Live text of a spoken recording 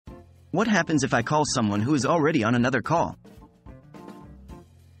What happens if I call someone who is already on another call?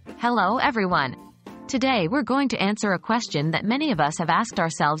 Hello everyone. Today we're going to answer a question that many of us have asked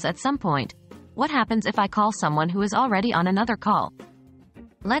ourselves at some point. What happens if I call someone who is already on another call?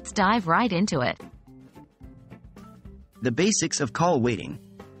 Let's dive right into it. The basics of call waiting.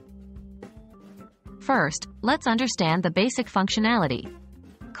 First, let's understand the basic functionality.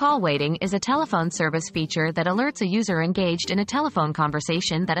 Call waiting is a telephone service feature that alerts a user engaged in a telephone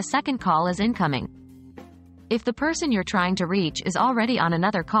conversation that a second call is incoming. If the person you're trying to reach is already on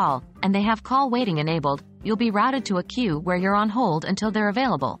another call, and they have call waiting enabled, you'll be routed to a queue where you're on hold until they're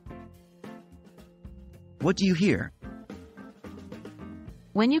available. What do you hear?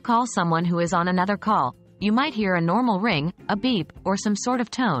 When you call someone who is on another call, you might hear a normal ring, a beep, or some sort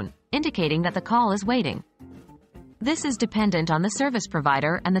of tone, indicating that the call is waiting. This is dependent on the service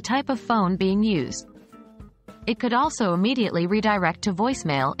provider and the type of phone being used. It could also immediately redirect to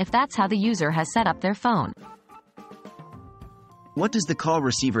voicemail if that's how the user has set up their phone. What does the call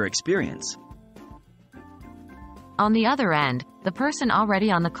receiver experience? On the other end, the person already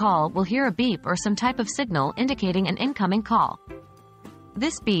on the call will hear a beep or some type of signal indicating an incoming call.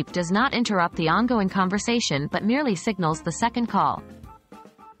 This beep does not interrupt the ongoing conversation but merely signals the second call.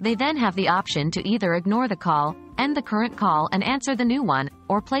 They then have the option to either ignore the call, end the current call and answer the new one,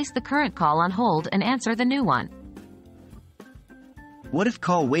 or place the current call on hold and answer the new one. What if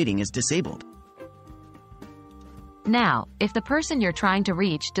call waiting is disabled? Now, if the person you're trying to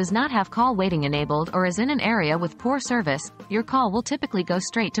reach does not have call waiting enabled or is in an area with poor service, your call will typically go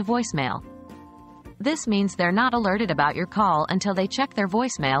straight to voicemail. This means they're not alerted about your call until they check their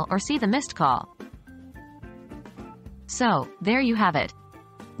voicemail or see the missed call. So, there you have it.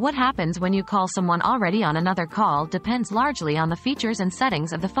 What happens when you call someone already on another call depends largely on the features and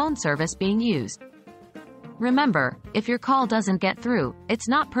settings of the phone service being used. Remember, if your call doesn't get through, it's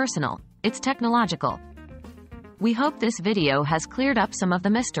not personal, it's technological. We hope this video has cleared up some of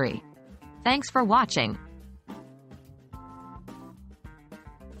the mystery. Thanks for watching.